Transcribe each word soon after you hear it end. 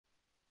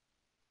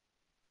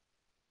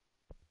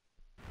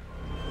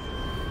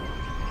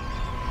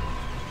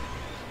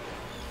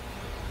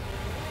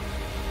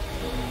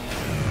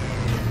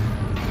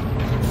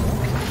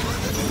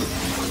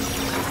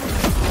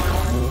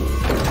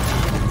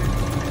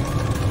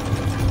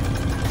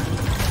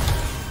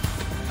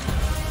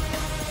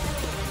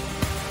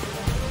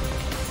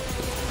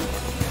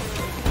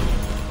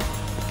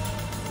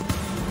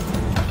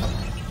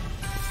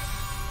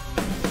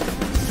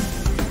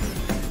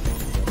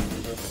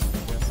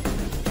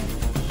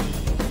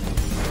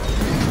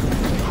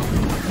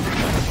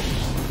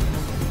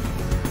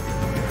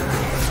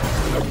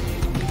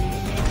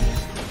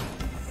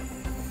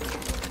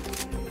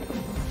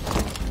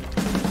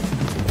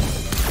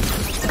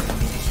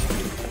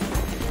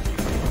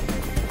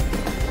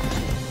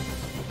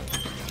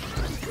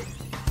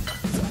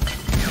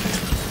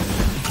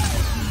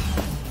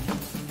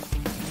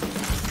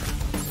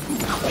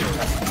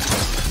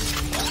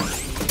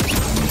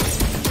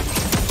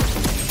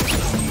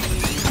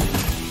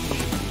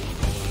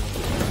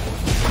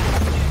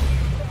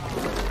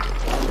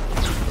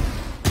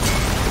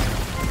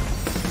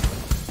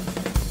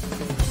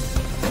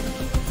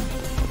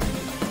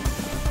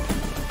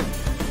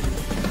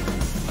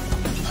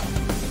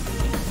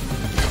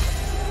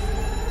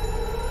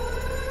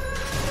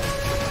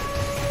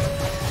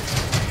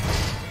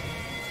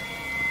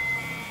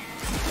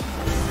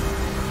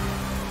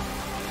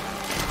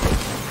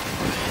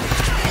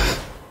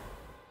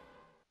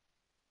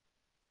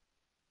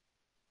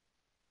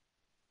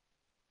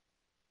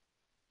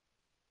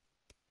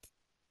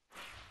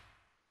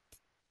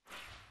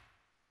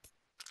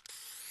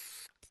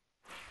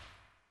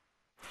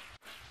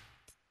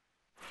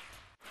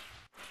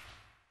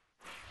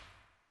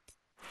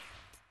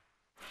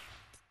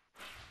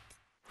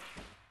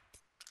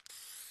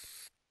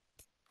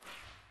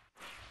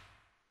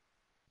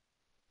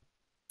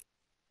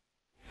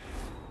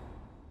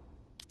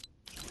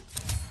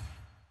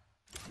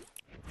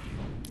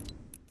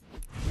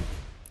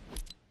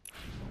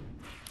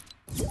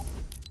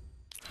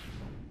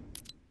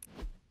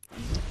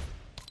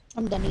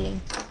I'm done eating.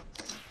 I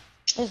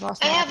just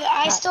lost my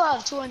I still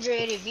have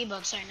 280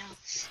 V-Bucks right now.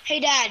 Hey,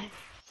 Dad.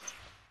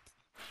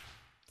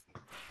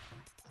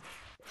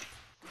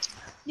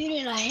 You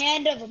need a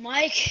hand of a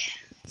mic?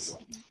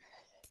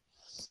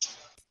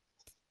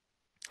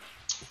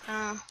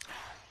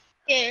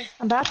 Here.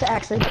 I'm about to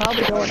actually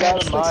probably go ahead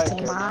and switch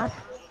to mine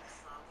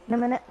in a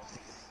minute.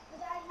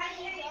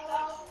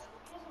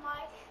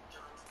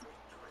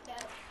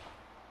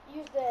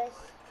 Use this.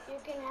 You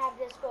can have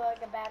this for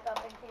like a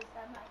backup in case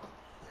that might.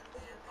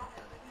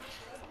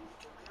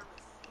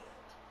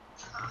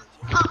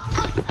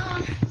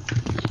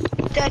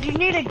 Dad, you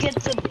need to get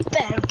the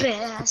better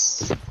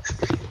pass.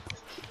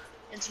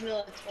 It's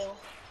really cool.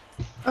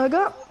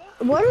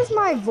 What is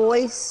my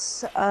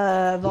voice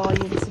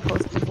volume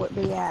supposed to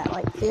be at?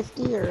 Like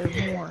 50 or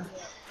more?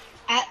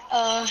 At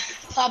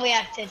probably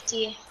at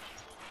 50. Okay,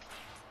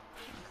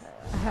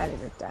 I had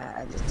it at that.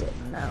 I just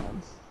didn't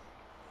know.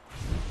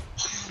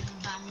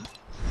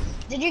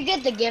 Did you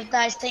get the gift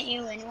I sent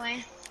you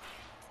anyway?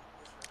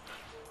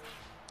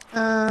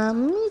 Let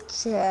me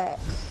check.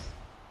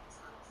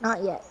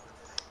 Not yet.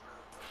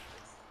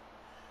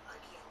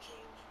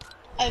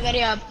 Hey,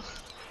 ready up.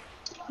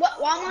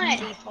 Why am I at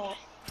default?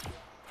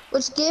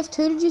 Which gift?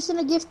 Who did you send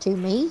a gift to?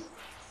 Me?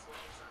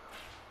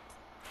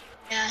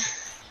 Yeah.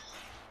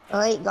 Oh,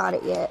 I ain't got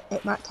it yet.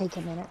 It might take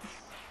a minute.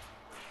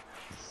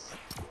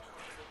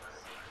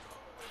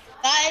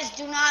 Guys,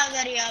 do not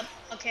ready up.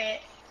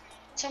 Okay.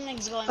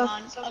 Something's going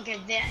on. Okay,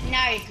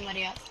 now you can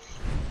ready up.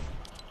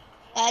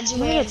 That's I'm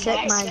gonna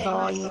check my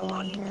volume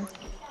on here.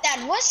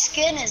 Dad, what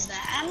skin is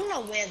that? I'm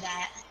gonna wear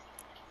that.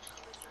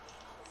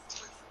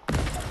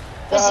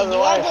 Listen, do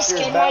you have the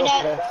skin right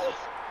now?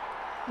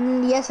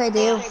 Yes, I do.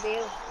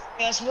 Yeah.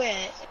 Yes, wear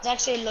it. It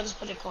actually looks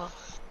pretty cool.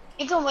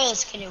 You can wear the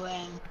skin you're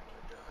wearing.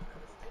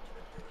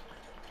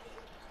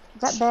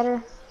 Is that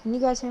better? Can you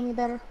guys hear me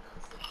better?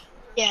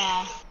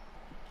 Yeah.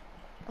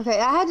 Okay,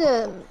 I had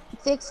to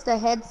fix the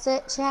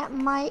headset chat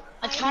mic.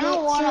 I kind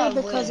of want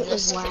to because it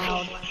was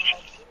loud.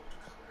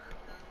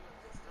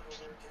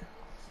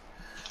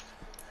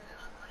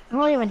 I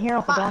don't even hear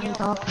Uncle Donnie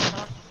talking.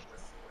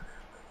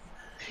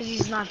 Because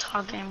he's not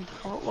talking.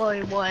 Well,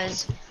 he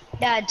was.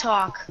 Dad,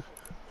 talk.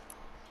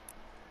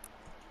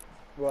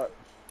 What?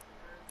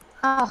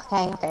 Oh,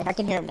 okay, I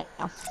can hear him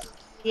now.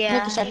 Yeah.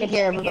 Making sure I can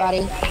hear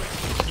everybody.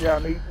 Yeah,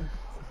 I'm eating.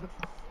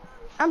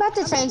 I'm about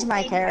to change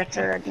my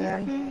character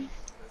again.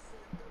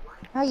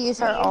 I use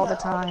her all the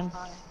time.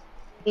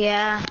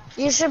 Yeah.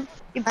 You probably...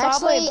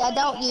 Actually, I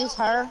don't use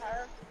her.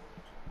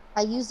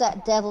 I use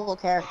that devil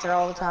character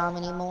all the time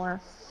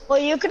anymore. Well,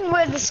 you can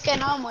wear the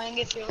skin I'm wearing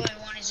if you really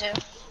wanted to.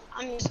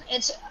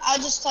 I'll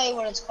just tell you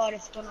what it's called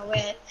if you want to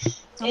wear it.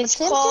 I'm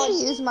attempting to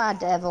use my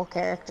devil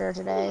character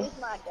today.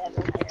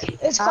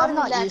 It's I've called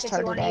not neck used if her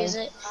you want to today. use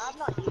it.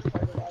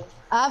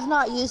 I've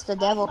not used the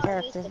devil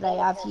character today.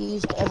 I've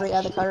used every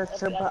other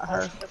character but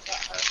her.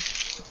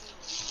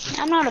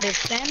 I'm not a big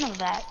fan of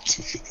that.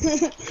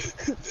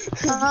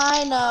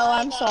 I know.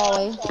 I'm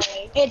sorry.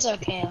 It's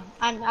okay.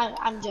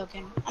 I'm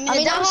joking. I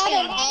mean,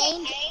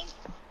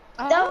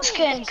 Devil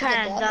skin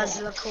kind of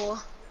does look cool.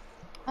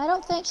 I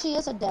don't think she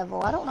is a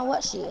devil. I don't know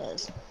what she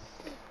is.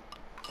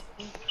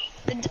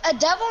 A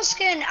devil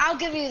skin, I'll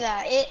give you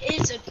that.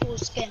 It is a cool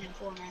skin in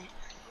Fortnite.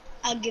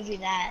 I'll give you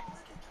that.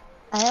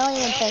 I don't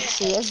even think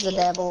she is the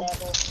devil.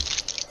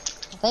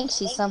 I think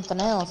she's something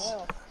else.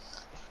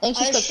 I think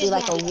she's supposed to be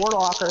like a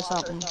warlock or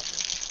something.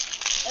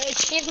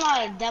 She's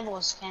not a devil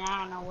skin. I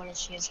don't know what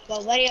she is.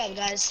 But ready up,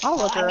 guys. I'll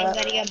look her up.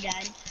 Ready up,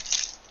 Dad.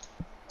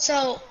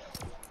 So,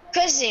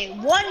 Chrissy,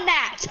 one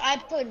match. I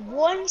played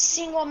one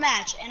single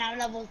match, and I'm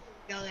level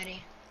 3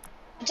 already.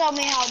 Tell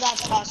me how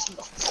that's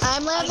possible.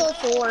 I'm level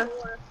 4.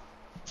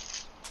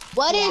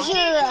 What is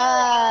your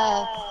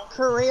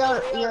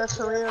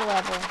career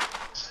level?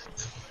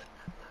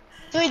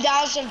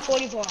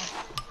 3,044.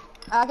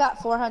 I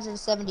got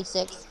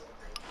 476.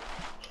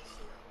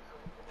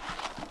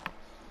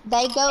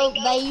 They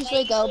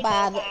usually go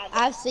by,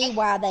 I see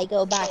why they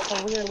go by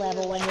career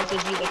level when they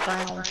give you the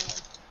crown.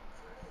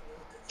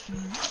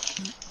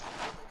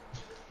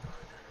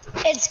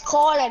 It's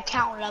called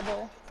account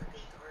level.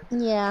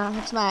 Yeah,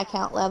 it's my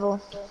account level.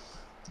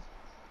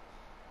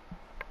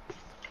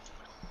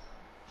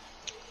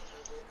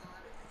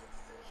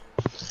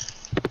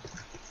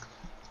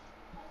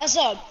 What's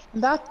up? I'm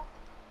about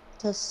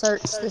to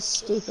search this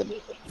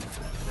stupid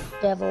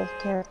devil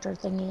character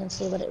thingy and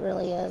see what it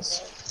really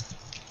is.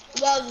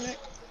 Well, the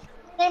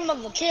name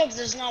of the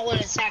character is not what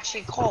it's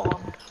actually called.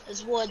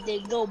 It's what they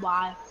go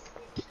by.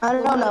 I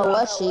don't know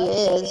what she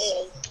is.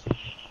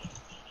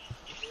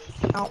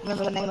 I don't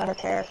remember the name of her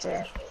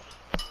character.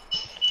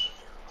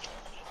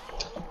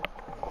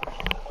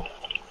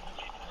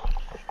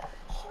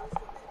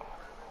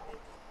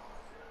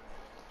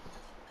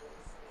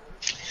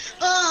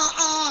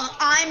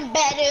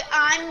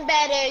 I'm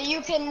better,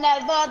 you can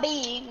never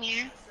beat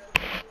me.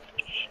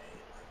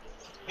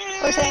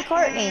 Where's Aunt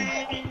Courtney?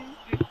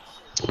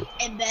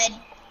 In bed,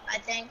 I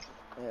think.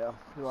 Yeah,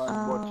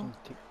 I'm watching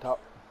TikTok.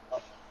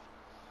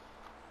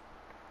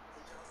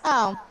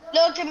 Oh.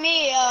 Look at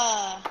me,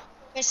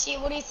 Chrissy,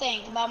 what do you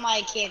think about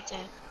my character?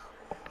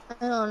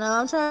 I don't know.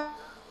 I'm trying.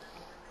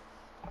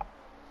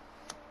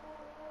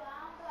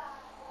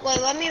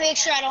 Wait, let me make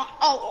sure I don't.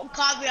 Oh,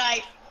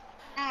 copyright.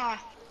 Ah.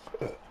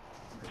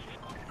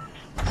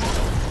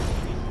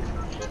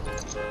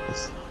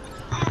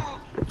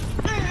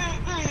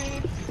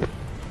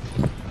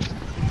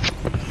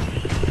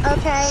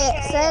 Okay,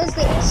 it says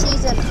that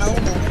she's an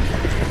omen.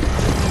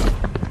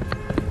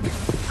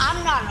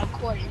 I'm not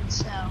recording,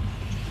 so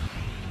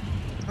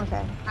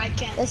Okay. I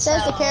can't. It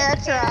says the tell.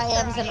 character I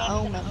am is an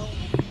omen.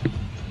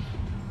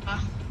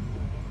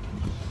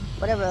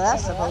 Whatever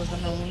that's supposed to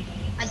mean.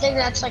 I think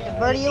that's like a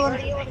Where do you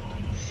want?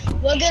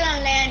 We're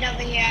gonna land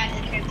over here at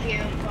the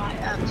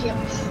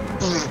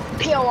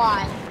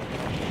POI.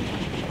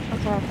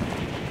 Okay.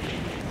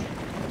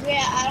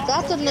 Yeah, I don't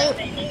That's a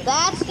think new.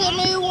 That's the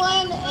new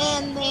one,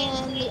 and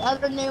then the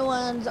other new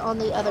one's on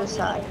the other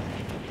side.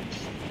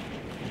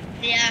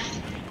 Yeah,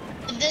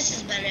 but this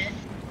is better.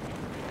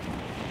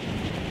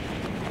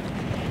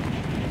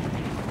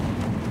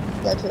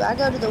 I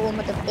go to the one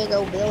with the big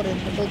old building,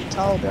 the big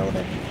tall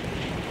building.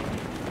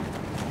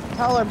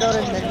 Taller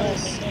building than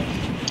this.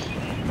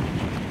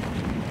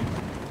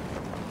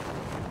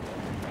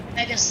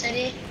 Mega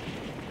City.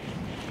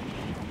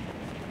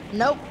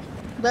 Nope.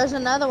 There's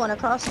another one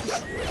across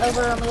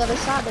over on the other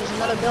side. There's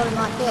another building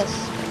like this.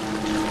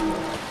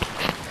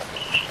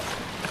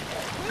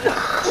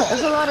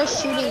 There's a lot of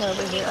shooting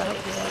over here. I hope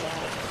you know that.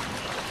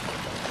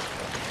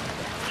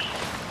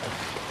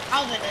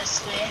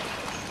 Obviously.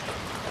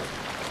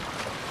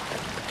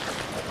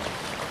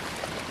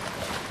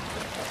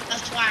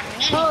 That's why I'm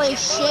in. Holy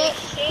shit.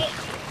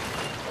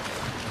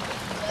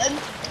 Good.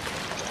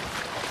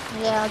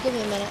 Yeah, I'll give you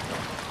a minute.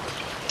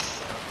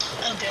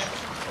 Okay.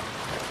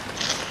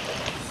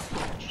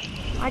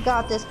 I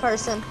got this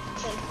person.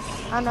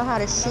 I know how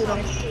to shoot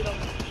him.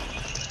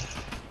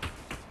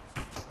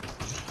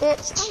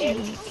 Bitch.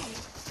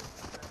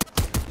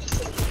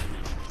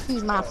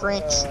 Excuse my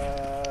French.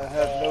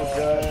 Have no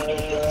gun.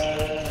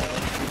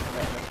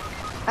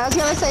 I was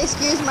gonna say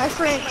excuse my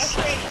French.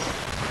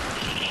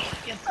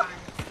 You're fine.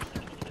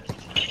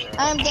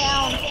 I'm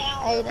down,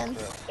 Aiden.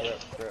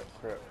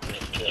 Crap.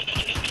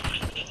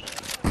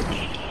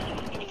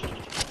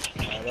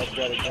 Alright, I've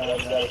got a gun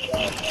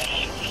now.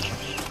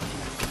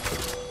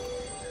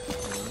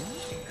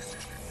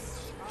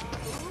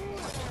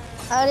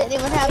 I didn't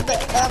even have the.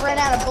 I ran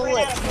out of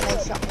bullets when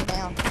they shot me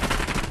down.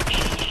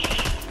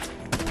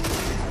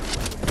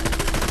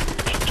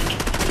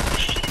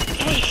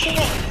 Holy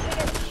shit!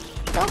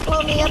 Don't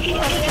blow me up, you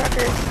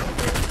motherfuckers!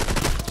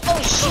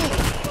 Oh shoot!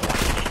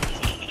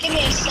 Give me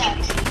a sec.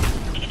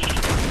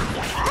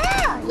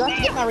 Ah! You have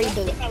to get my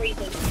reboot.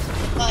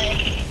 But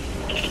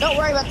Don't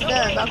worry about the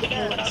guns. I'll get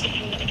bullets.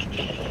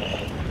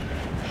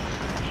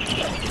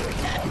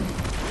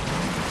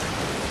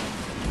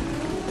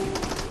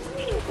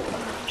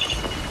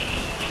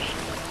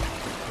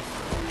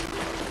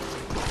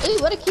 Ooh,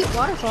 what a cute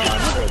waterfall. I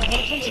never even paid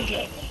attention to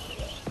it.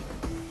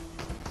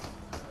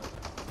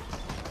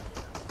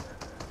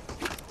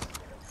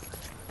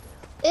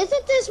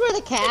 Isn't this where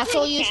the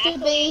castle used to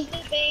be?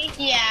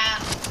 yeah.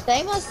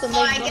 They must have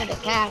moved one of the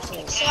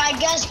castles. So I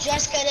guess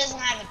Jessica doesn't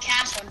have a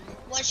castle.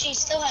 Well, she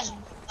still has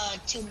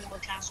 2 more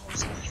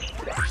castles. So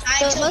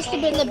it must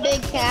have been the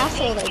big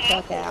castle they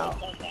took out.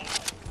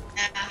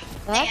 Yeah.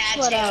 That's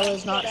what I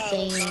was not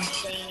seeing.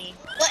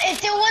 Well,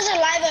 if there was a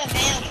live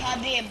event, it would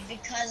probably be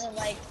because of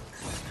like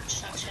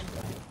construction.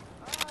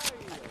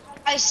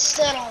 I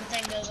still don't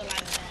think there's a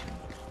live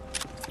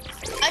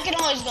event. I can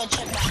always go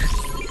check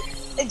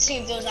that and see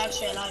if there's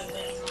actually a live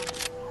event or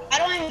not. I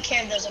don't even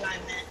care if there's a live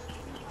event.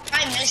 If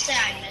I missed it,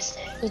 I missed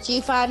it. Did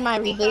you find my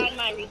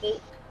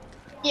reboot?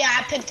 Yeah,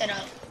 I picked it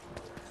up.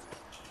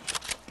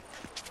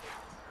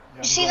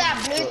 You see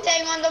that blue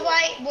thing on the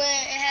right where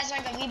it has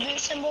like a reboot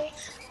symbol?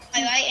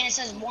 Like, right, and it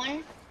says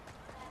 1?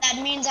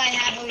 That means I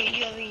have a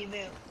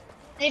reboot.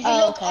 And if you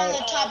look on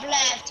the top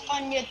left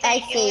on your thing, I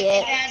see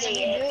it. It has a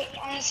reboot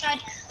on the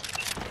side.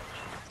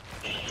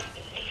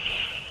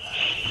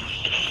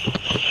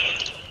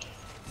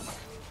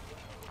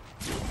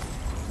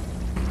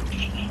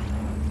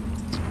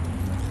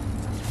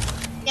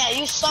 Yeah,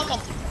 you suck at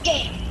the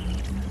game.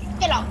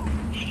 Get out.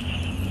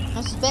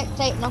 I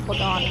spectate Knuckle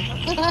Donnie.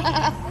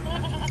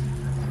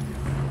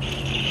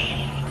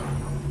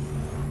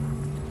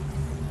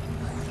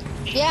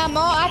 Yeah,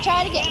 Mom, I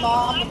tried to get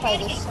Mom to play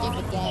this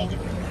stupid game,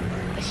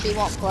 but she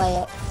won't play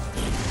it.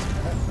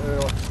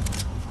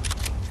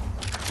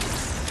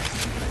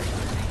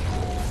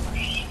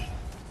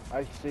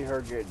 I see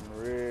her getting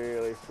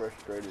really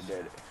frustrated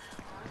at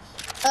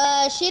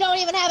it. She don't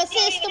even have a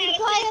system to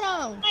play it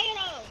on.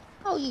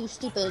 Oh, you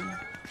stupid.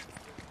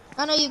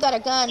 I know you got a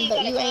gun,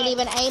 but you ain't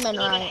even aiming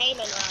right.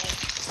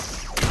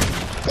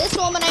 This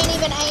woman ain't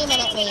even aiming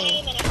at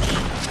me.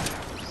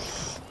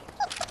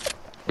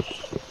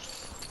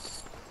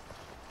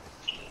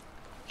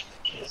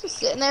 Just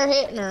sitting there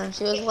hitting her.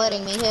 She was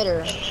letting me hit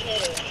her.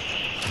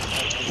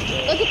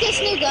 Look at this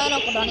new gun,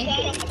 Uncle Donnie,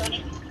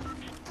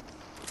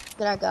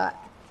 that I got.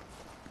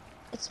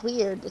 It's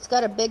weird. It's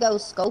got a big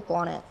old scope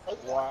on it.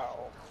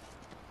 Wow.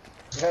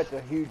 That's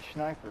a huge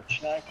sniper.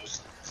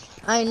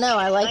 I know,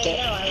 I like it.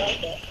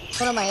 It's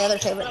one of my other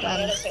favorite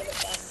guns.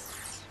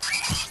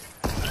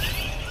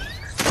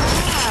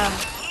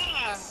 Ah.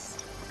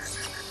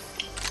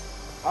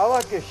 I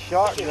like this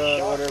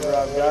shotgun, whatever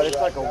I've got. It's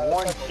like a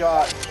one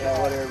shot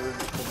and whatever,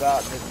 just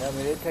about. I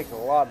mean, it takes a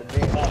lot of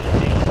damage.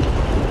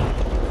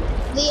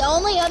 The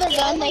only other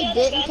gun they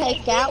didn't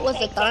take out was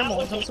the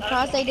thermals. I'm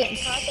surprised they didn't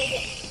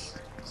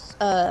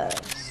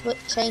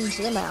change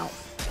them out.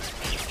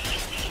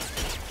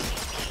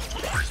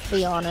 To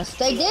be honest,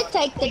 they did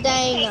take the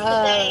dang.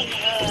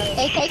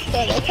 They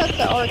took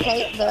the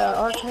arcades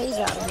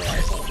out of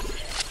here.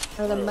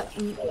 Or the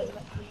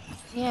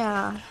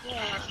yeah.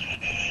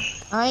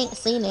 I ain't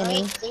seen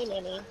any. This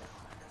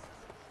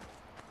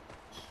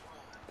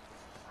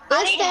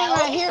thing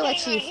right here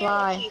lets you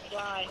fly.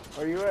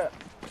 Where you at?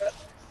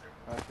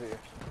 I see you.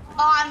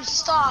 Oh, I'm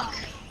stuck.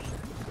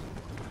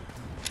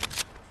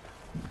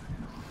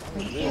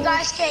 You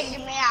guys can't get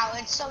me out.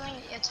 It's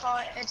something. It's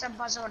hard. It's a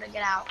puzzle to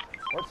get out.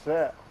 What's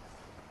that?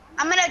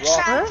 I'm in a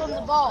trap from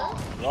the ball.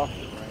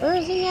 Where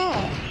is he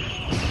at?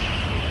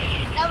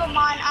 Never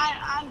mind.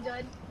 I'm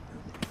good.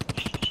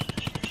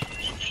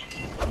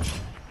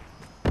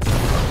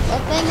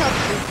 That thing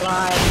helps you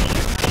fly.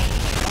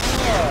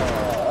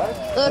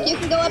 Look, you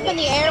can go up in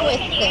the air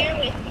with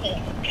it.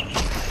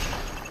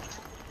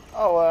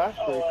 Oh, well, that's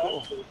pretty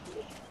cool.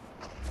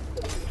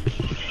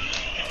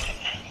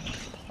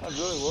 I was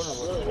really wondering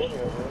what the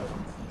video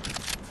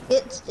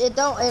was.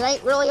 It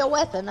ain't really a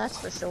weapon, that's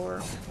for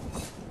sure.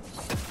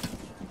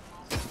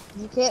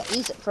 You can't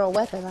use it for a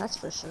weapon, that's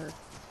for sure.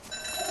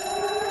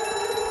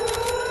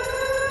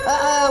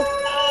 Uh-oh.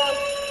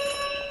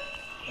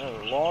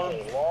 Alarm?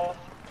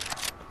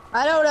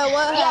 I don't know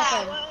what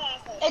happened.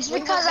 It's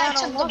because I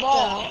took the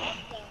ball.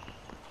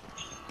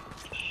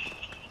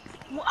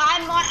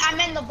 I'm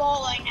in the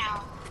ball right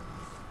now.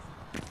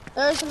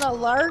 There's an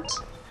alert.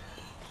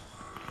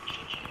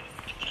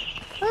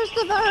 Where's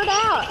the bird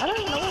out? I don't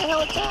even know where the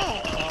hell it's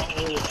at.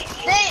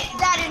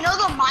 Dad, you know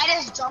the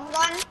Midas drum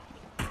gun?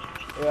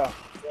 Yeah.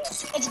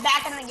 It's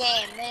back in the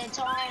game. It's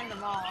only in the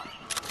ball.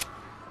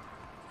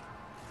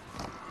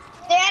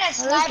 They added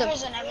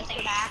snipers and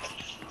everything back.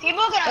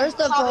 People are gonna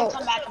probably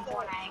come back to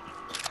Fortnite.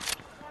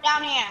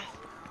 Down here.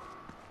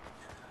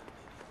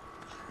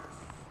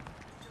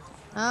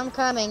 I'm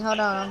coming. Hold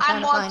on.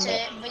 I'm trying to find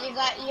it. But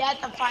you have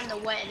to find the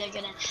way to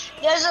get in.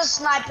 There's a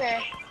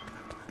sniper.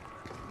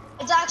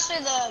 It's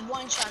actually the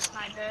one-shot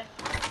sniper.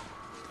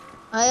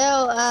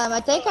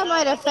 I think I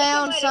might have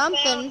found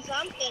something.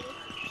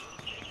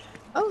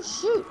 Oh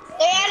shoot!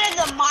 They added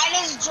the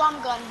Midas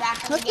drum gun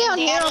back in the game. Look down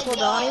here, Uncle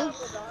Donnie.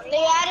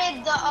 They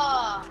added the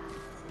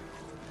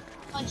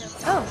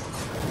Oh.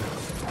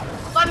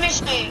 Let me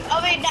show you.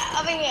 Over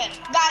here,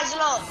 guys,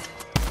 look.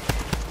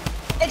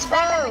 It's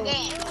back in the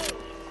game.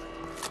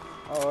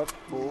 Oh, that's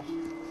cool.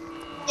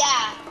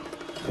 Yeah.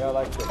 Yeah, I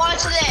like that.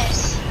 Watch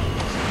this.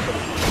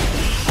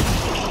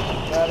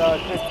 I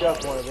picked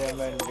up one of them a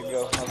minute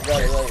ago. I've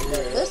got it right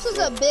here. This is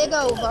a big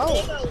old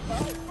boat.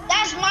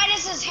 That's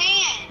Midas's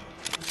hand.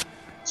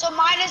 So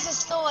Midas is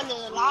still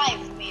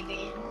alive,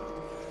 maybe.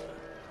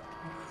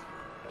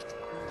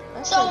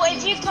 So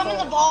if you come in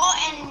the ball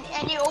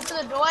and you open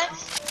the door,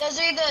 there's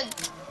either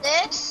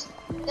this,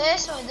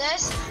 or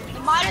this. The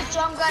Midas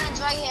drum gun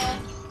is right here.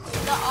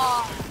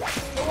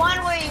 The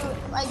one where you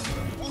like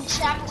in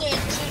chapter 2,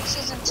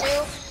 season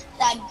 2,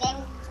 that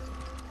gun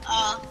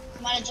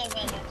Midas drum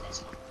gun is like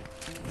this.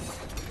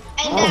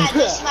 And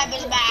the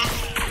sniper's back.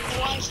 The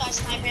one-shot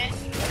sniper.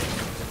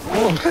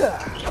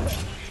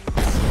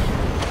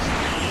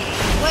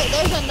 Wait,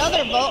 there's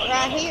another boat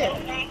right here.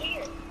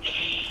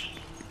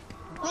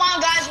 Come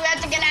on, guys, we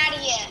have to get out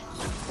of here.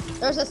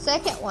 There's a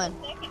second one.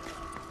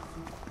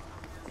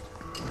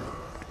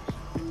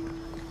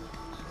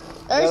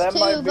 There's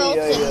two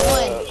boats in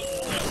one.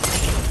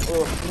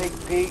 Little sneak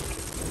peek.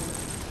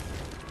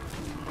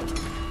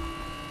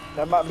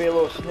 That might be a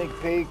little sneak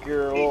peek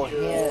or a little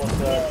hint.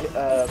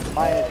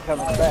 Mine is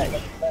coming back.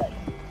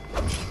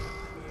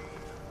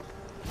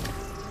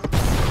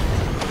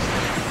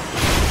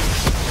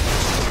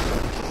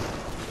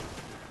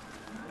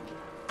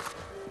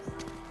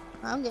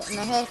 I'm getting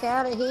the heck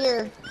out of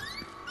here.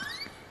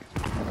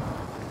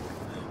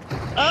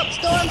 Oh,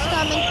 storm's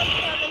coming.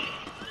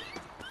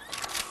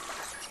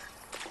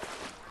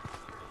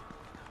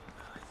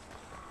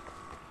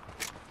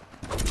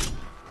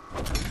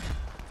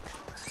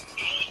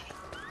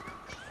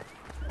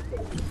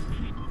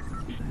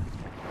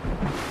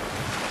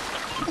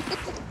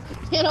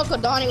 And Uncle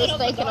Donnie was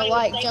thinking of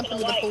like jumping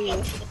into the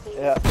pool.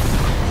 Yeah.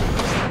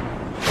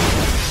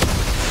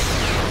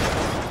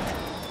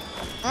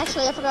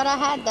 Actually, I forgot I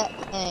had that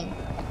thing.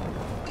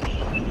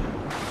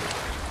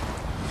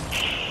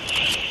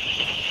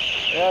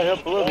 Yeah,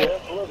 help a little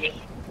bit.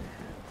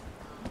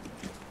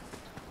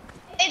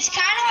 It's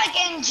kind of like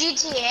in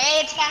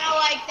GTA. It's kind of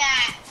like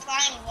that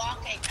flying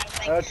walking kind of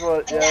thing. That's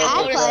what. Yeah, I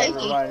that's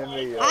what reminded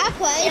me of.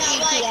 play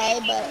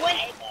GTA, but When,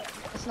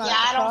 it's not yeah,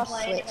 I don't cross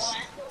play switch. anymore.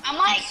 I I'm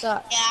like,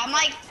 sucks. yeah,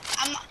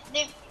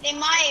 they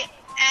might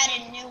add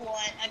a new one,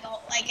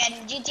 like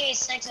in GTA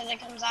 6 if it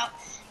comes out,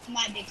 it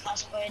might be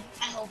crossplay.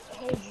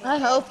 I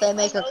hope they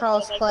make a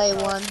cross-play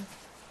one.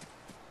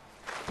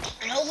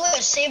 And hopefully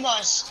it'll save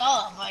our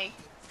stuff, like,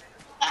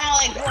 kind of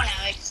like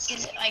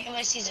Fortnite, like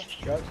every season.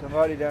 Got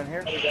somebody down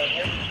here. Look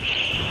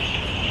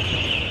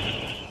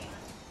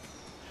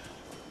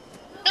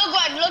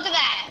at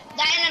that.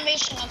 That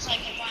animation looks like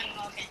they're flying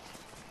walking.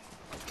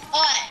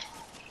 But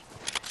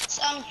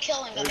some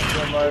killing them. There's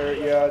somebody,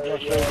 yeah,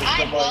 there's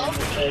somebody in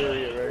this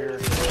area right here.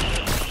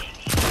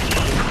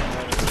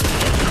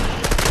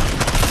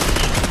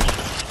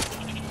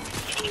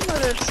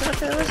 Mother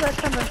trucker, where's that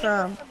coming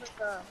from?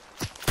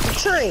 A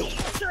tree.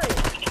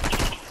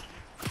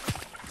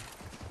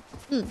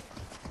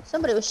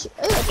 Somebody was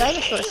shooting. Ooh, a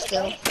dinosaur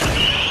still.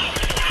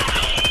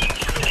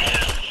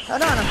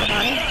 Hold on,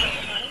 honey.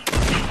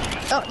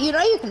 Oh, you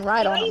know you can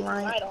ride on them,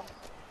 right?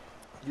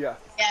 Yeah.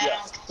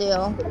 Yeah.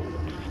 Still.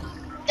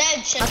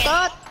 Dead chicken.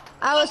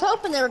 I was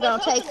hoping they were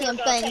gonna take them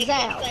things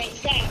out. Alright,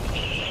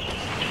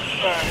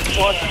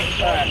 watch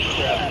that.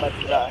 Yeah, I'm about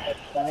to die.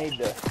 I need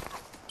to.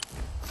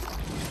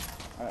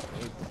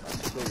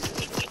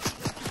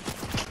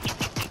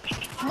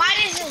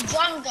 Mine is a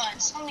drum gun,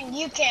 something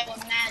you can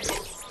with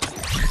magic.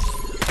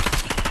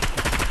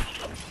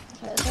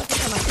 Okay, so I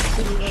think my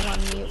computer was on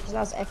mute because I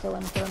was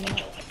echoing for a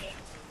minute.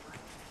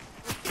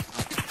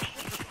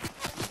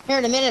 Here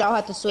in a minute, I'll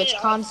have to switch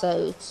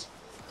consoles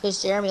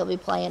because Jeremy will be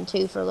playing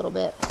too for a little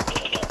bit.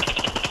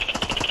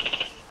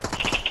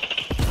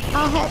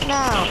 Oh heck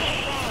no!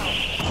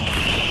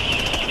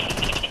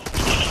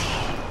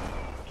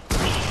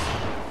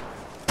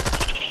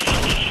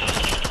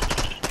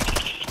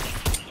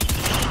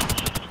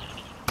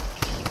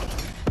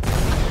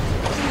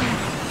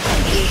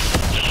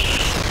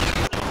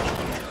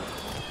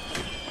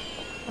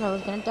 I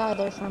was gonna die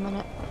there for a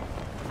minute.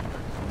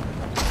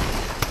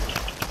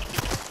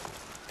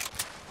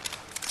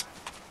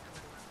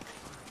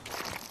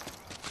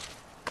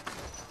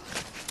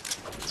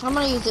 I'm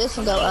gonna use this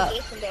and go up.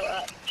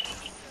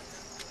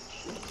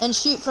 And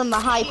shoot from the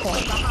high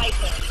point.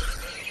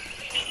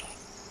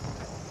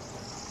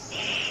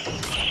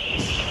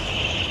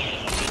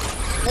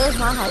 There's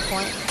my high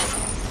point.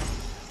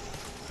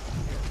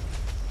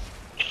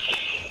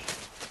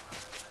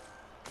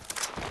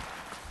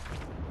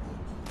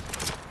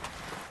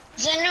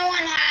 Does anyone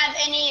have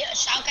any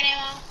shotgun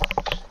ammo?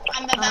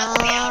 I'm about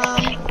to be out of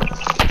it.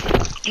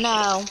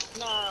 No.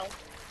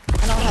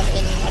 I don't have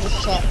any. I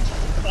just checked.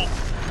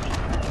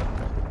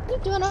 What are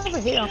you doing over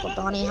here, Uncle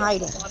Donnie?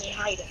 Hiding.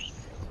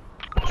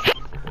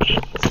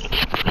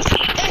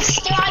 It's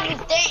still on the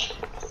thing.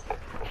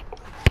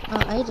 Oh,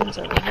 Aiden's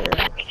over here.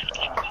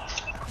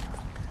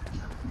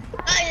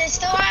 They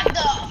still have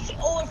the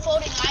old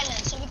floating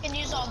island, so we can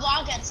use our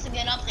rockets to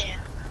get up there.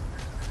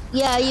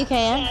 Yeah, you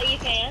can.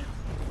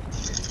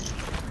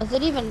 Is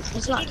it even?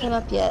 It's not came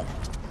up yet.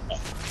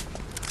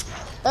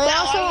 They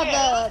also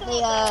have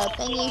the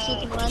thingies you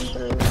can run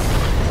through.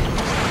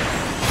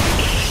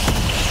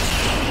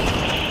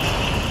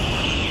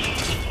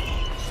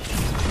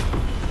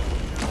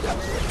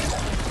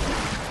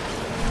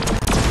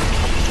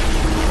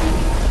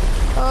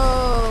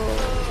 Oh.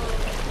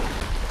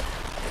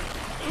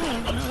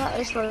 Well, that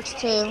just works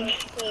too.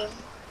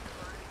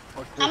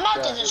 I'm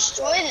about to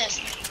destroy this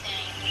thing.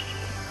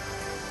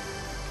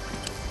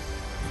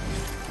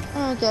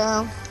 There we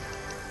go.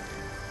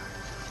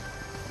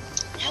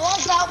 It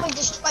won't help me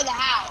destroy the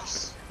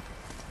house.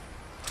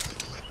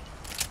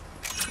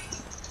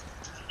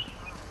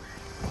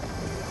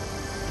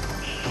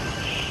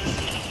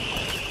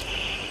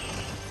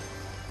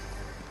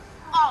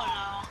 Oh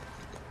no.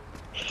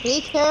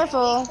 Be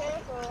careful.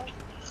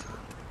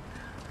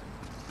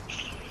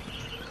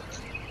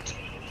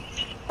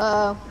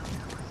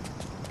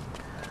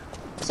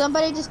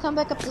 Somebody just come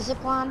back up the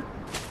zip line.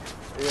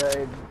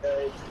 Yeah,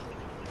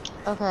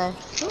 Okay.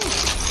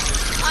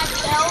 I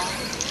fell,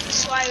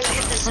 so I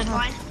hit the zip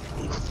line.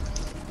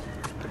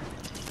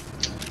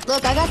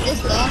 Look, I got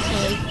this dance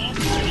move.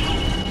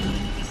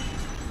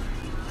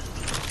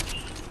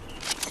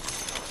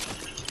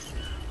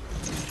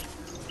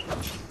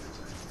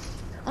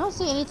 I don't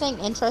see anything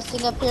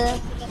interesting up here,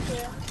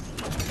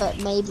 but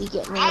maybe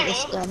getting rid of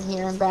this gun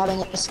here and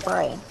grabbing a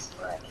spray.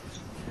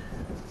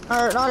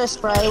 Or not a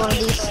spray, one of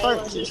these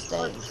squirt juice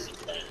things.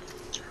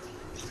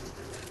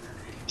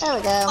 There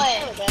we go.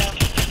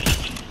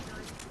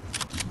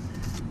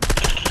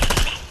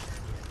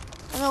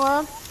 In the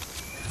world?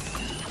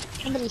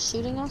 Somebody's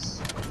shooting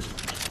us?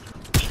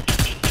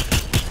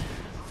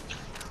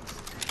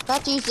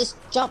 About to use this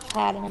jump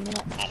pad in a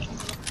minute.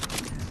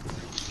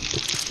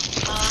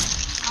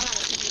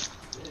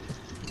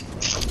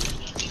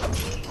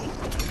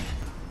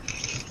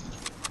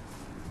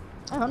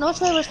 I don't know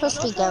which way we're supposed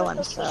to be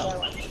going,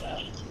 so.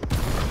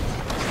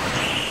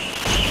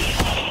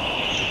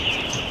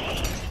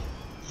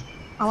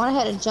 I went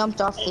ahead and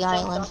jumped off the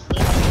island.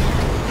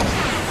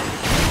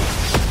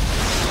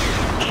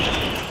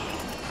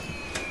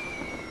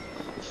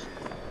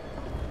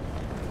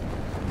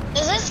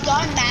 Does this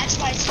gun match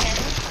my skin?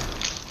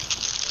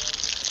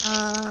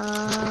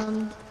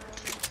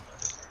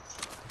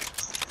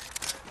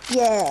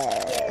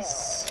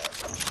 Yes.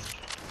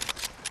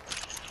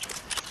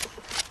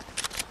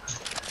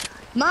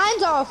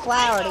 Mine's all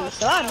flowery,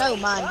 so I know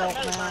mine don't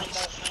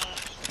match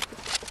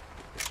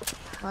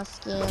my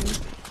skin.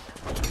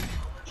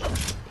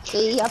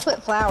 See, I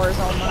put flowers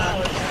on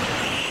mine.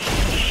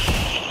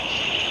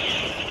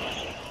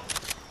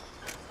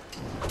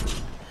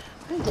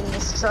 I'm gonna get in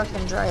this truck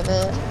and drive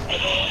it.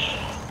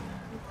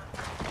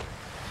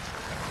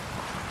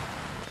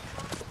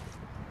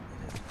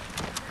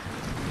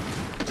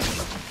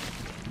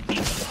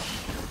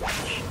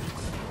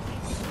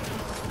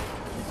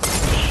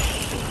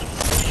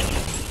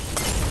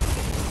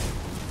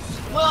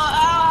 Well,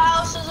 our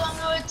house is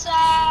under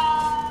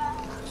attack.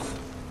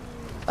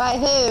 By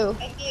who?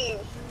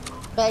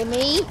 By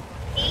me?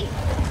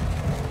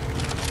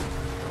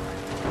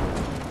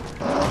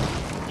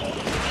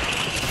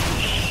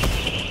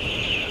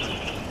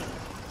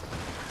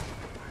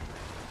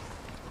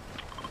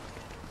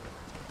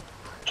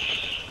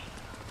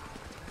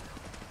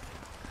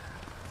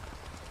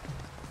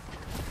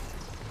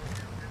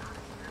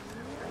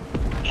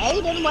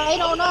 Aiden,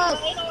 wait on us.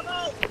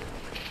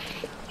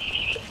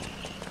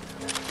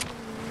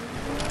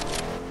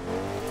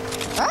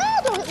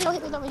 Ah, don't hit me, don't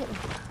hit me, don't hit me.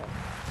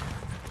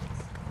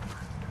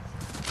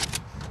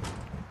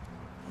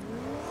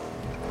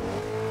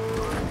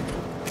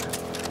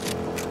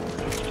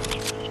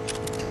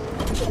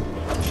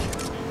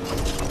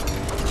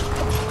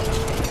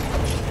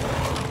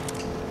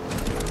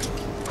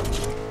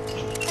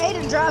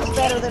 Aiden drives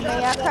better than me.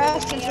 I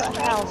crashed into a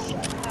house.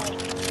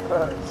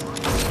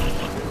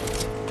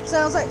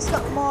 Sounds like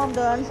something Mom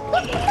done.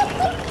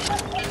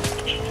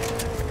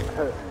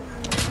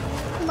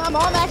 My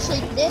mom actually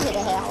did hit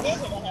a house.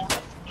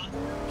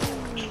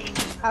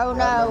 Oh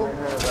no.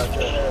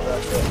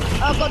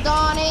 Uncle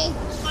Donnie.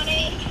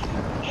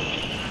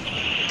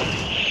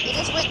 He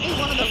just went through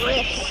one of the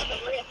rifts.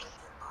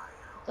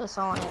 That's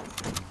on it.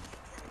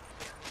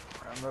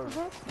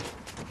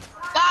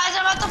 Guys,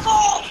 I'm at the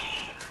fall.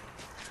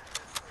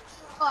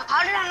 Oh,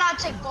 how did I not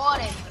take fall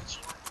damage?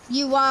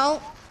 You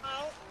won't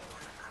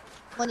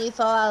when you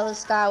fall out of the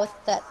sky with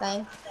that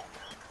thing.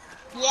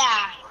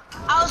 Yeah,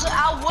 I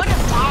would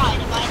have died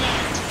if I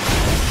didn't.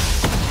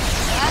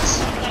 That's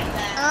like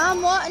that.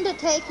 I'm wanting to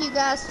take you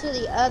guys to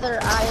the other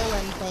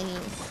island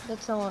thingy.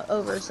 That's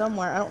over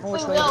somewhere. I don't know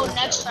which We way it will is.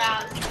 next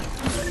round.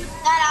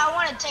 Dad, I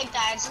want to take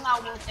that. It's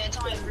not worth it. It's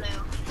only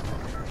blue.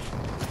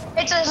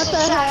 It's a What the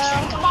distraction.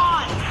 hell? Come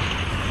on.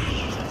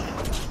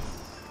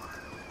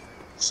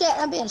 Shit,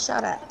 I'm being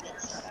shot at.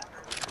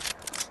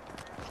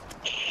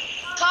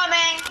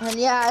 Coming. And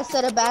yeah, I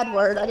said a bad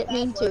word. I didn't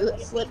mean to.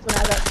 It slipped when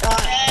I got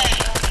shot. Hey,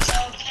 it's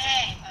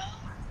okay,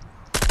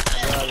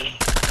 bro.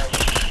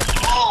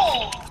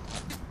 Oh!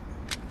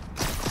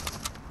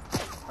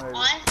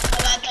 One,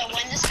 about to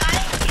win this guy?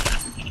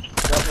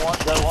 Got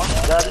one.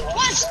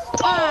 Let's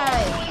go!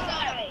 Alright.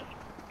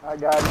 We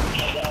got him. I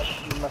got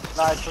him. My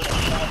sniper.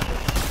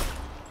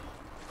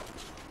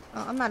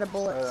 Oh, I'm out of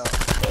bullets.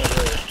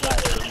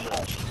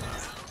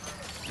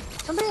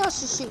 Somebody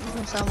else is shooting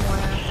from somewhere.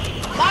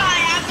 Bye, I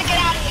have to get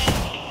out of here.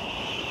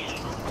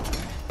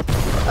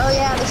 Oh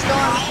yeah, the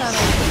storm's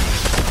coming.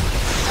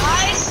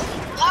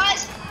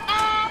 Guys,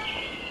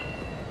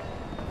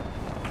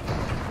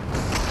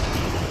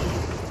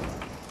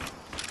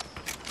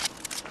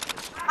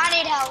 I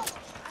need help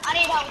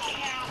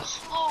now.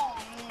 Oh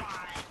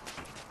my.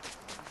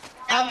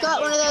 I've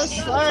got one of those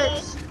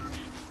slurps.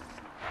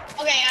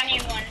 Okay, I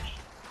need one.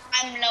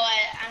 I'm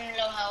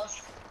low health.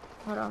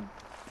 Hold on.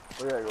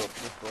 We gotta go up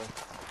this way.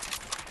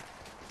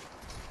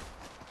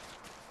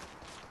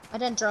 I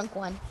done drunk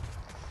one.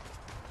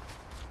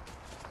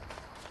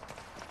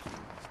 I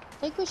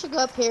think we should go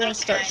up here and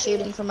start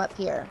shooting from up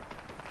here.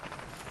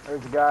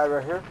 There's a guy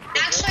right here.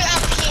 Actually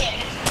up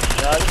here.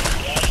 Got it.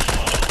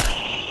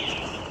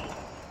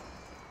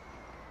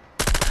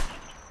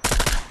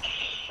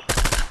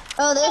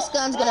 Oh, this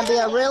gun's gonna be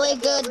a really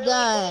good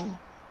gun.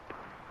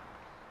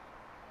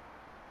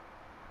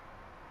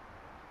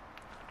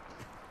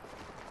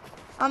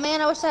 Oh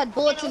man, I wish I had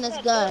bullets in this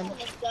gun.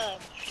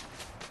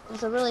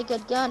 It's a really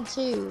good gun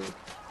too.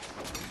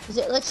 Cause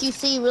it lets you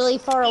see really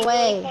far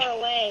away.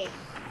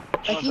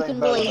 Like you can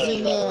really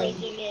zoom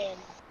in.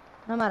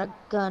 I'm out of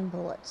gun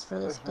bullets for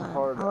this gun.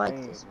 I like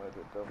this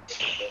one.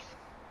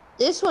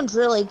 This one's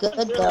really good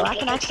though. I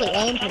can actually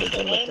aim pretty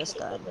good with this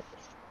gun.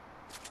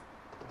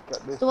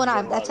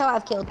 That's how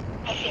I've killed.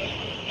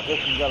 This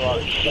one's got a lot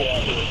of shit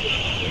to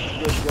it.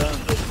 Good gun.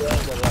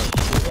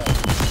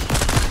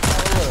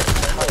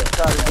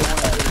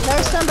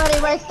 There's somebody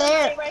right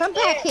there. Come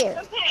back here.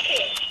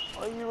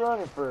 What are you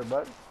running for,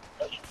 bud?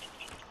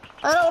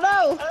 I don't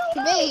know.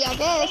 Me, I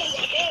guess.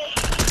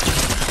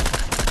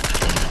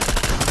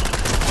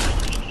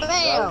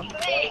 Bam.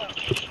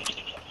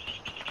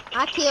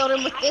 I killed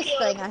him with this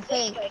thing, I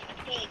think.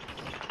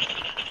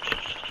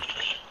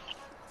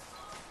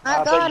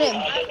 I got him.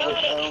 I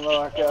don't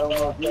know. I don't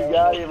know if you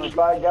got him or if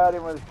I got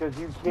him, because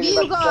you hit him You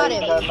at the got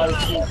same him. time I was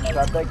shooting. So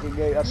I think it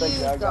gave. I think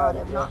You I got got it.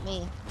 him, Yeah. not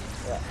me.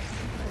 Yeah.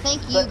 I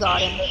think you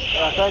got him.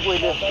 I think we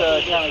just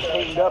kind of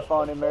teamed up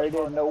on him there. He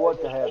didn't know what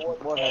happened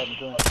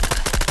to him.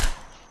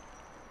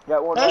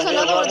 Got one There's right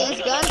here another one of running.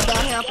 these guns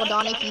down here, Uncle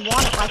Donnie, if you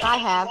want it like I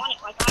have.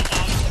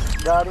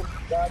 Got him.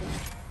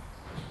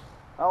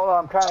 Oh,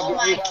 I'm trying to Oh get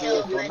my used to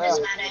kill, this but one it now.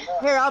 doesn't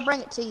matter. Here, I'll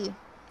bring it to you.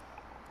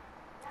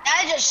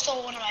 I just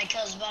stole one of my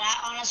kills, but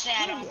honestly,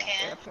 I don't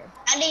care. Up here.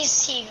 At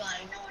least he got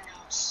it, no one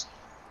else.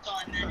 That's all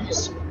that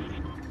matters.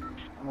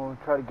 I'm gonna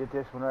try to get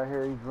this one right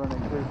here. He's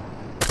running too.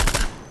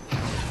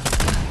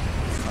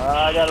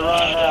 I gotta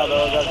run now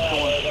though. I got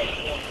torn.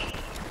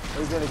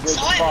 He's in a good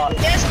spot.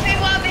 There's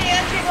people up here.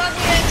 There's people up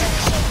here.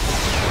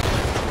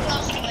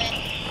 Close to it.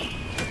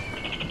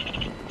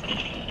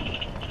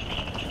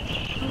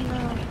 Oh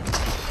no.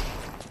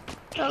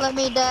 Don't let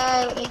me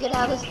die. Let me get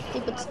out of this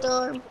stupid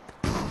storm.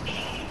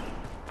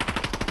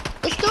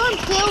 The storm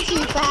kills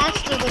you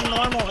faster than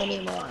normal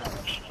anymore.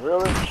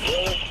 Really?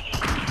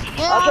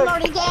 Yeah, I'm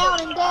already down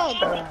and dead.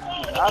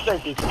 I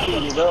think they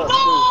speeded up too. No!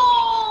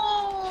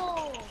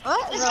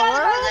 What in This the guy's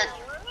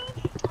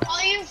world?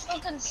 Are you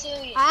fucking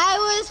serious? I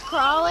was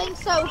crawling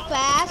so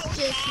fast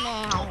just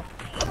now.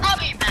 I'll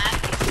be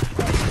back.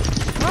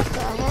 What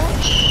the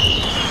heck?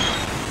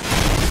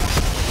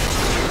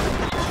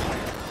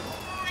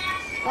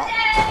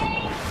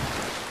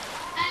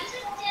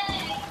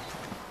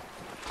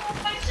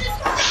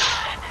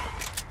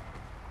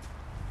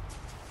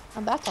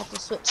 I'm about to have to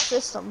switch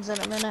systems in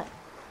a minute.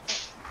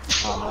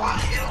 Oh, no.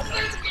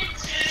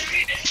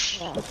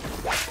 Yeah.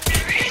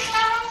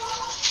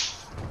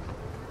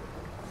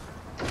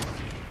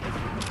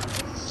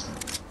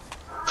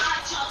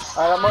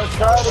 Alright, I'm gonna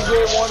try to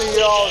get one of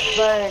y'all's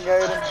thing,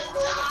 Aiden.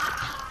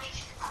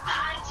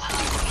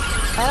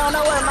 I don't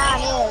know where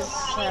mine is,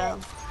 so.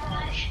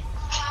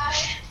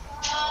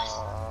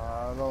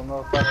 I don't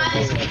know if I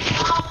can get it.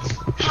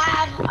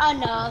 Have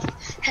enough.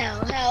 Hell.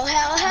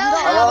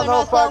 I don't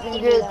know if I can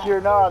get you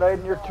or not,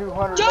 Aiden. You're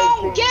 218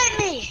 Don't get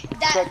me!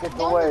 seconds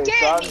away. Don't So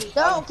get me!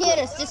 Don't get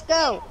us, just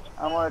go.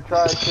 I'm gonna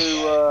try to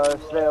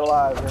stay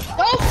alive here.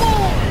 Don't go!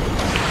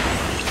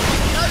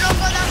 No, don't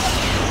go that way.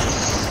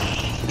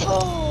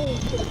 Oh.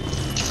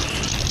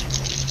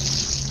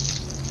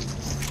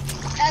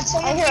 That's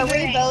I hear a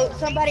reboot.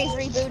 Somebody's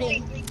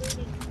rebooting.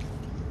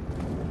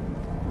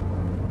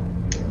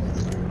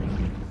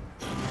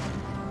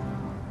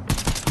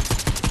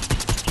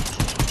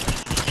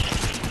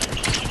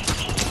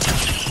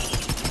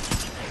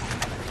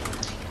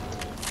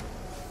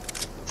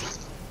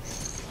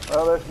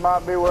 Well, this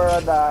might be where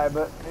I die,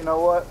 but you know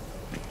what?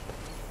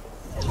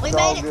 We It's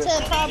all made it good.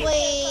 to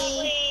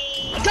probably.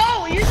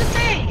 Go! Use the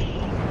thing!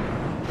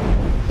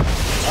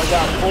 I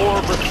got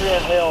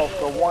 4% health,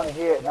 so one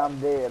hit and I'm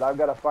dead. I've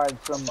got to find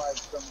some.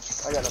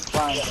 I got to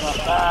find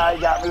something. Ah,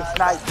 he got me,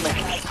 sniped me.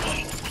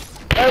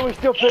 Hey, we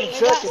still put in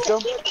second, though.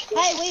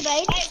 Hey, we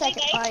made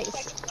second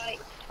place.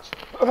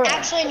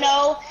 Actually,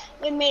 no.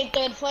 We made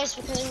third place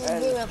because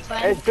we were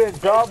playing. It's been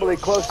probably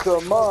close to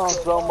a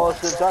month almost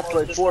since I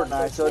played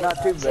Fortnite, so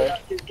not too bad.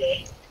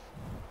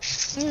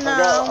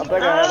 No, I think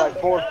I had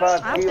like 4 or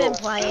 5 I've kills. been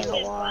playing a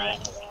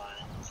lot.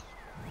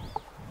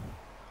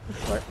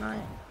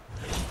 Fortnite.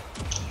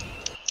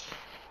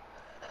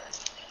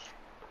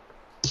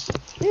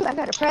 Ooh, I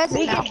got a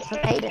present now from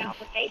Aiden.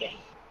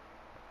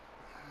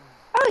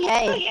 Oh,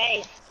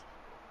 yay.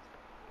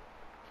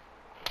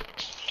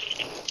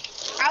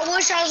 I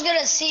wish I was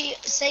gonna say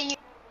you.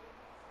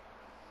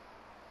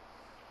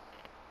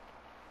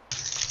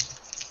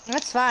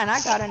 That's fine, I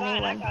got a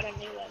new one.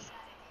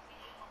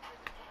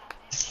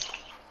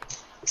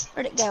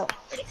 Where'd it go?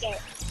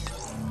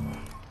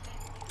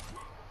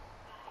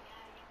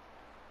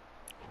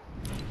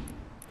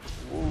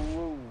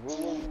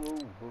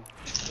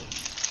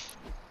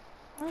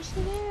 Where's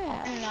it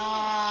at?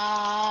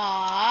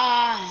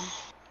 Nah.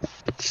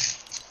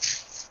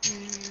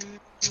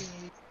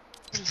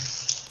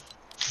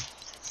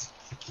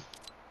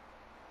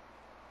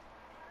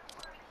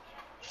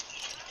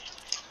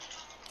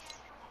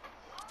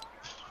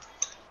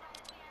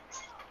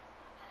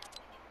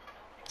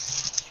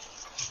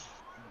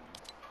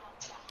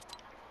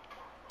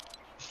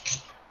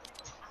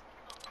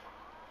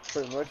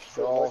 Pretty much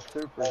all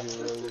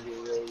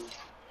superheroes.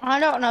 I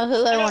don't know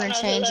who I want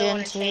to change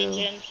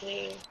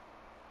into.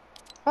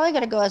 Probably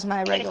gotta go as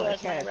my regular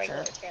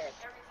character.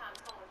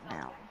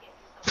 Now.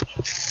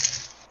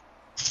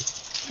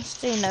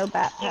 Let's do no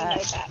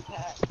backpack.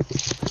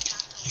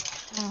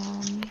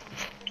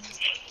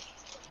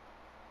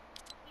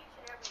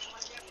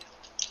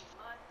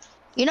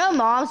 You know,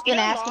 Mom's been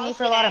asking me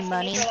for a lot of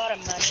money.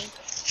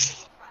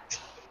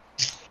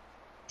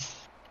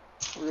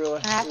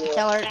 Really? I have to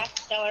tell her.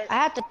 I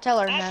have to tell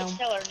her no.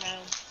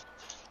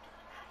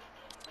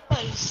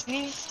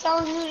 She's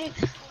telling you,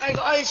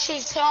 like,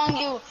 she's telling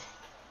you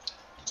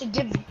to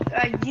give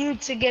you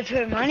to give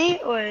her money,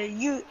 or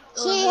you?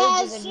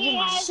 She's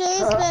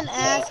been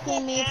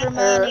asking me for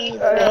money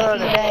for a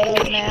few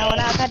days now, and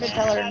I've had to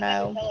tell her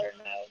no.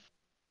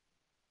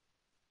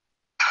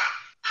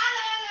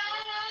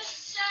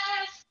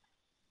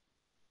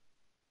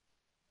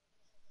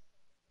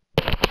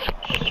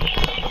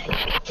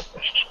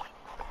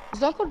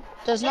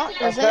 Does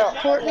that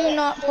Courtney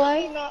not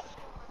play?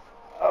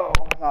 Oh,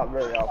 not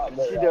very often.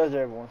 She does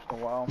every once in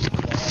a while.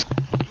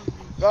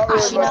 Not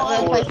really Does she much not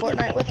want to play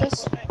Fortnite. Fortnite with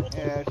us?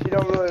 Yeah, she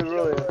don't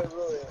really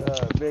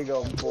big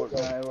on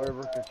Fortnite or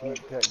whatever because she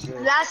ain't that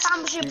good. Last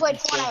time she played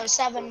Shooting Fortnite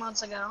stuff. was 7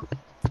 months ago.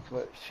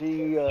 But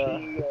she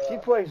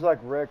plays like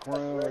Rec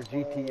Room or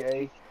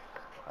GTA.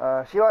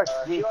 She likes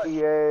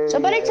GTA.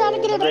 Somebody trying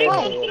to get her to Red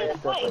play. Dead and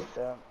stuff like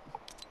that.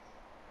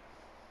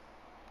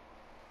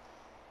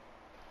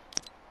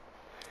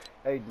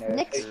 Aiden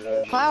Nick's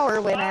Esther,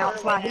 power went out.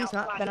 That's why he's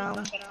not been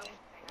on.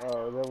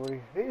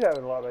 he's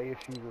having a lot of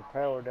issues with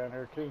power down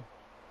there too.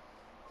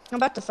 I'm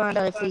about to find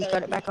out if he's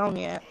got it back on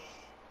yet.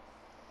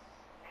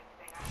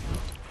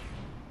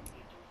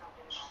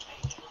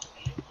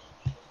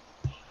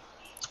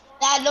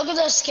 Dad, look at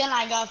the skin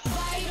I got.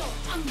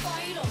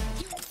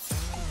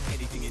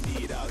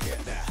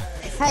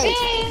 Hey,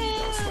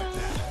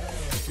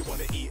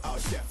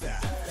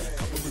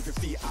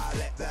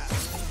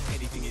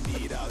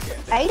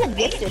 Aiden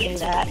gifted me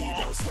that.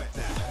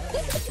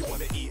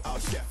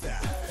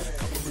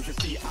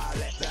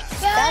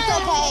 That's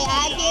okay.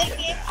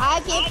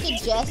 I gifted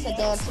Jess a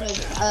dance move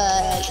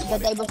the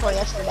day before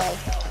yesterday.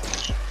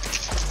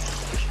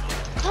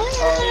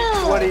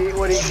 What do you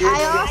get? I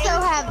also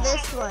have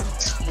this one.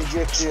 He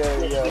gets you a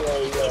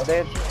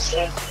dance.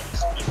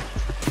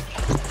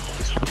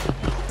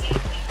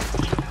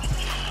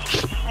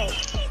 Wait,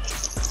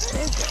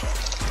 where is it?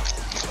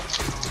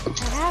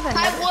 I have I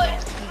another.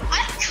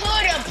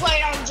 could have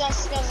played on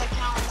Jessica's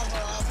account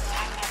level up, but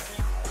I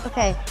haven't.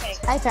 Okay,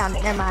 I found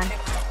it. Never mind. I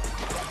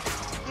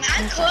mean,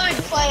 I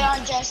could play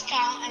on Jess'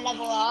 account and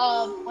level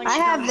up. When I she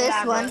have comes this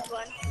back. one.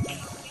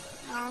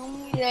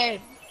 Yeah.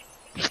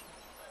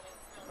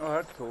 Oh,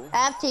 that's cool.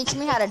 Have teach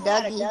me how to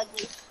Dougie.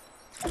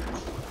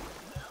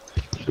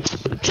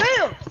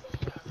 True.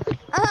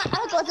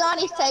 Uncle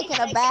Donnie's taking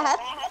a bath.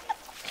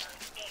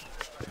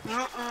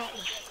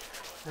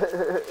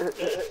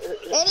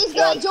 And he's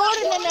got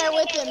Jordan in there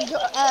with him.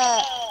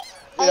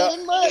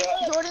 Aiden, look,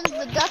 Jordan's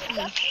the ducky.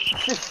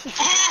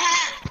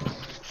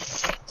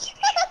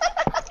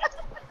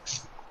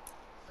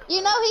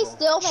 You know he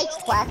still makes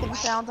quacking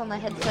sounds on the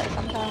headset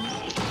sometimes.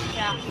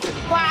 Yeah.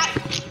 Quack.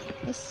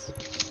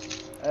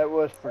 That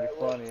was pretty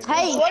funny.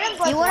 Hey, you want to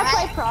play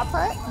play Prop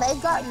Hut?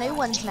 They've got new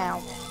ones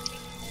now.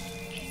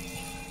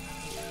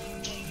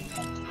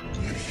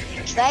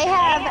 They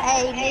have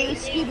a new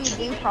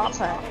Scooby-Doo Prop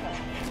Hut.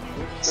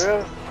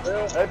 Really?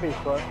 That'd be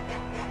fun.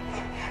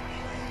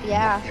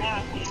 Yeah.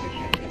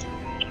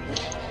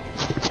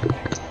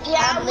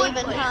 Yeah, I'm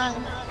leaving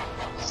tongue.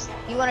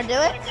 You want to do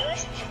it?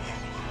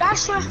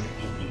 Gotcha.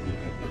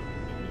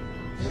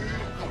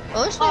 I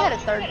wish we had a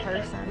third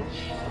person.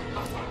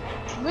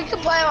 We can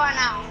play right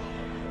now.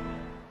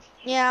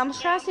 Yeah, I'm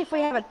trying to see if we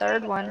have a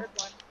third one.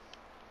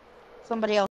 Somebody else.